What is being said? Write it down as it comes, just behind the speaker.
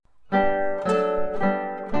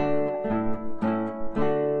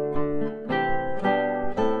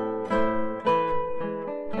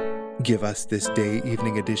Give Us This Day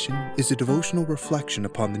Evening Edition is a devotional reflection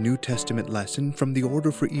upon the New Testament lesson from the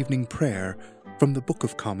Order for Evening Prayer from the Book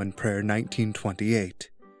of Common Prayer 1928.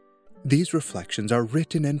 These reflections are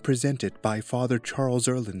written and presented by Father Charles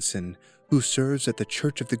Erlandson, who serves at the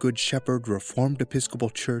Church of the Good Shepherd Reformed Episcopal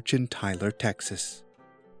Church in Tyler, Texas.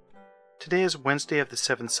 Today is Wednesday of the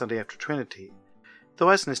seventh Sunday after Trinity. The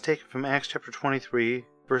lesson is taken from Acts chapter 23,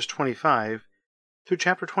 verse 25, through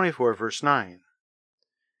chapter 24, verse 9.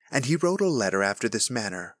 And he wrote a letter after this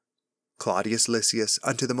manner: Claudius Lysias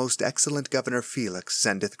unto the most excellent governor Felix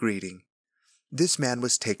sendeth greeting. This man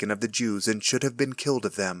was taken of the Jews, and should have been killed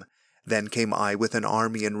of them. Then came I with an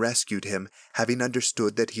army and rescued him, having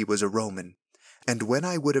understood that he was a Roman. And when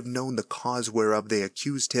I would have known the cause whereof they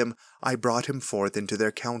accused him, I brought him forth into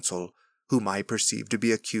their council, whom I perceived to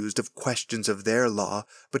be accused of questions of their law,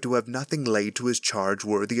 but to have nothing laid to his charge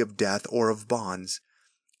worthy of death or of bonds.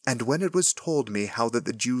 And when it was told me how that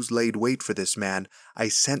the Jews laid wait for this man, I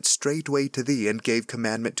sent straightway to thee, and gave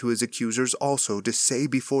commandment to his accusers also to say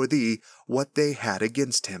before thee what they had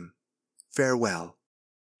against him. Farewell.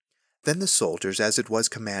 Then the soldiers, as it was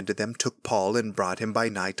commanded them, took Paul and brought him by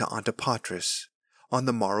night to Antipatris. On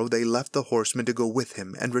the morrow they left the horsemen to go with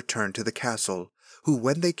him, and returned to the castle, who,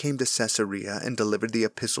 when they came to Caesarea and delivered the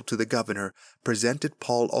epistle to the governor, presented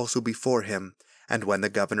Paul also before him. And when the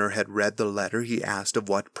governor had read the letter, he asked of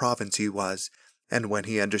what province he was. And when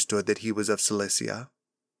he understood that he was of Cilicia,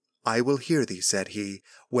 I will hear thee, said he,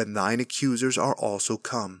 when thine accusers are also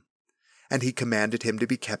come. And he commanded him to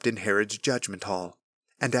be kept in Herod's judgment hall.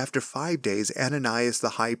 And after 5 days Ananias the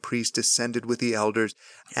high priest descended with the elders,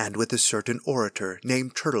 and with a certain orator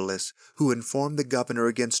named Tertullus, who informed the governor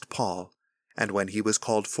against Paul. And when he was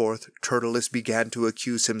called forth, Tertullus began to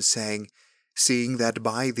accuse him, saying, Seeing that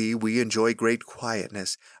by thee we enjoy great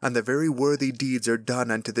quietness, and the very worthy deeds are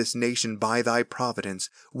done unto this nation by thy providence,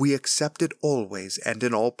 we accept it always, and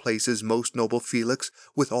in all places, most noble Felix,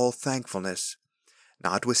 with all thankfulness.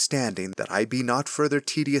 Notwithstanding that I be not further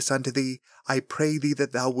tedious unto thee, I pray thee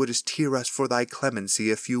that thou wouldest hear us for thy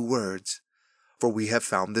clemency a few words. For we have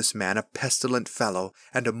found this man a pestilent fellow,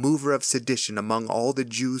 and a mover of sedition among all the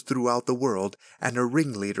Jews throughout the world, and a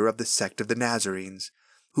ringleader of the sect of the Nazarenes,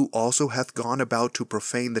 who also hath gone about to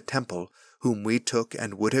profane the temple, whom we took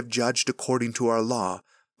and would have judged according to our law.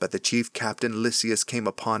 But the chief captain Lysias came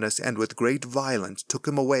upon us, and with great violence took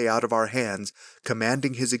him away out of our hands,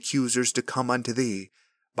 commanding his accusers to come unto thee,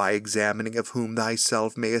 by examining of whom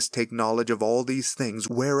thyself mayest take knowledge of all these things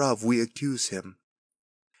whereof we accuse him.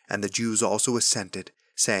 And the Jews also assented,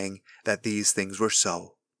 saying that these things were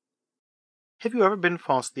so. Have you ever been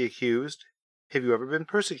falsely accused? Have you ever been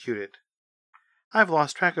persecuted? I've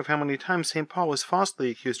lost track of how many times St. Paul was falsely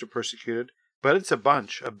accused or persecuted, but it's a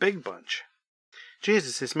bunch, a big bunch.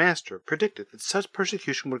 Jesus, his master, predicted that such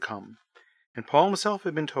persecution would come, and Paul himself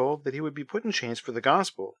had been told that he would be put in chains for the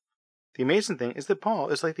gospel. The amazing thing is that Paul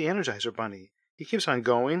is like the Energizer Bunny. He keeps on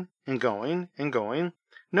going and going and going,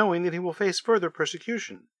 knowing that he will face further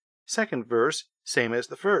persecution. Second verse, same as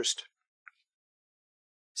the first.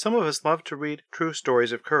 Some of us love to read true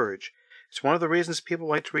stories of courage. It's one of the reasons people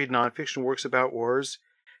like to read nonfiction works about wars,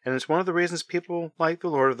 and it's one of the reasons people like The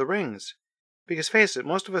Lord of the Rings. Because face it,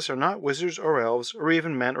 most of us are not wizards or elves, or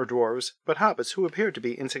even men or dwarves, but hobbits who appear to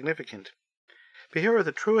be insignificant. But here are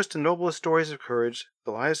the truest and noblest stories of courage,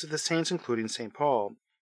 the lives of the saints, including St. Paul.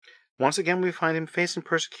 Once again we find him facing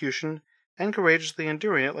persecution, and courageously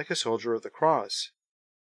enduring it like a soldier of the cross.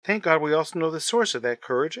 Thank God we also know the source of that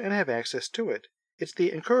courage and have access to it. It's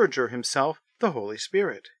the encourager himself, the Holy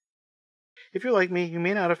Spirit. If you're like me, you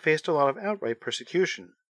may not have faced a lot of outright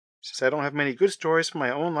persecution. Since I don't have many good stories from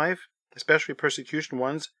my own life, especially persecution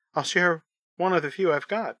ones, I'll share one of the few I've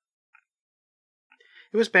got.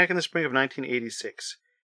 It was back in the spring of 1986,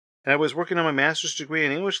 and I was working on my master's degree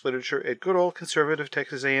in English literature at good old conservative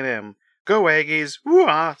Texas A&M. Go Aggies!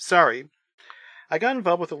 Woo-ah! Sorry. I got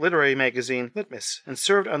involved with the literary magazine Litmus and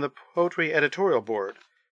served on the poetry editorial board.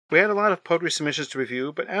 We had a lot of poetry submissions to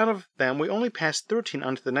review, but out of them we only passed 13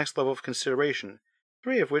 on to the next level of consideration,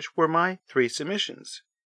 3 of which were my 3 submissions.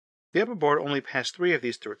 The upper board only passed 3 of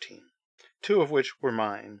these 13, 2 of which were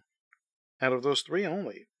mine. Out of those 3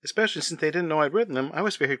 only. Especially since they didn't know I'd written them, I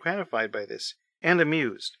was very gratified by this, and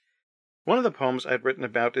amused. One of the poems I'd written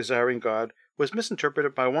about desiring God was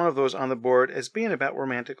misinterpreted by one of those on the board as being about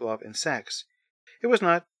romantic love and sex. It was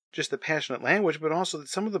not just the passionate language, but also that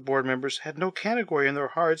some of the board members had no category in their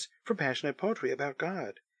hearts for passionate poetry about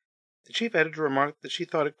God. The chief editor remarked that she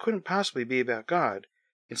thought it couldn't possibly be about God,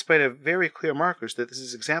 in spite of very clear markers that this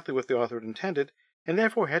is exactly what the author had intended, and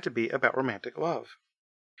therefore had to be about romantic love.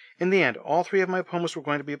 In the end, all 3 of my poems were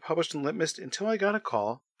going to be published in Litmus until I got a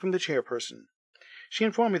call from the chairperson. She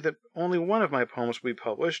informed me that only one of my poems would be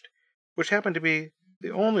published, which happened to be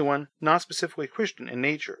the only one not specifically Christian in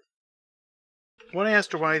nature. When I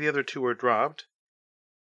asked her why the other 2 were dropped,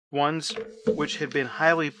 ones which had been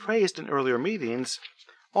highly praised in earlier meetings,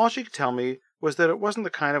 all she could tell me was that it wasn't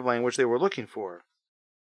the kind of language they were looking for.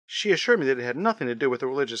 She assured me that it had nothing to do with the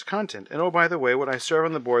religious content, and oh, by the way, would I serve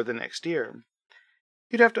on the board the next year.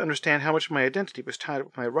 You'd have to understand how much my identity was tied up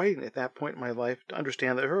with my writing at that point in my life to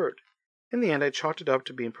understand the hurt. In the end, I chalked it up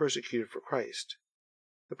to being persecuted for Christ.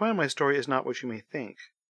 The point of my story is not what you may think.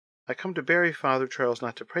 I come to bury Father Charles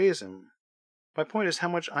not to praise him. My point is how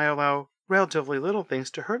much I allow relatively little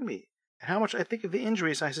things to hurt me, and how much I think of the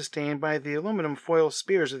injuries I sustained by the aluminum foil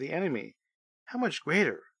spears of the enemy. How much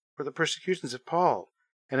greater were the persecutions of Paul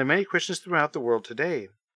and of many Christians throughout the world today.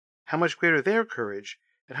 How much greater their courage,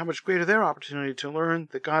 and how much greater their opportunity to learn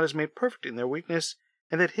that God is made perfect in their weakness,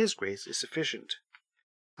 and that His grace is sufficient.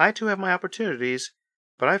 I too have my opportunities,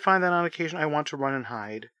 but I find that on occasion I want to run and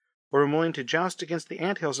hide, or am willing to joust against the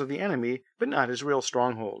anthills of the enemy, but not his real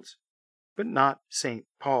strongholds. But not St.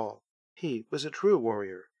 Paul. He was a true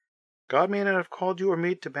warrior. God may not have called you or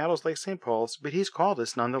me to battles like St. Paul's, but He's called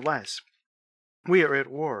us nonetheless. We are at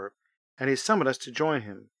war, and He summoned us to join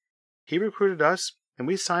Him. He recruited us, and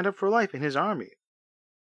we signed up for life in His army.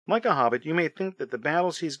 Like a hobbit, you may think that the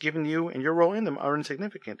battles He's given you and your role in them are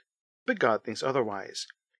insignificant, but God thinks otherwise.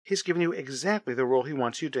 He's given you exactly the role He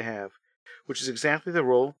wants you to have, which is exactly the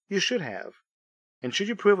role you should have. And should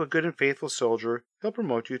you prove a good and faithful soldier, He'll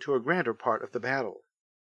promote you to a grander part of the battle.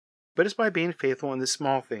 But it's by being faithful in the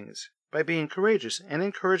small things, by being courageous and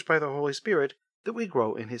encouraged by the Holy Spirit, that we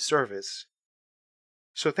grow in His service.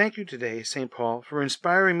 So thank you today, St. Paul, for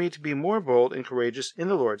inspiring me to be more bold and courageous in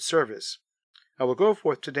the Lord's service. I will go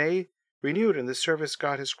forth today, renewed in the service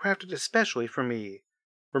God has crafted especially for me,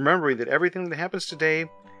 remembering that everything that happens today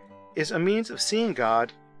is a means of seeing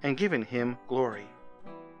God and giving Him glory.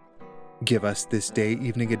 Give Us This Day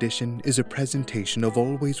Evening Edition is a presentation of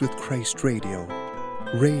Always with Christ Radio,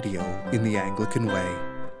 radio in the Anglican way.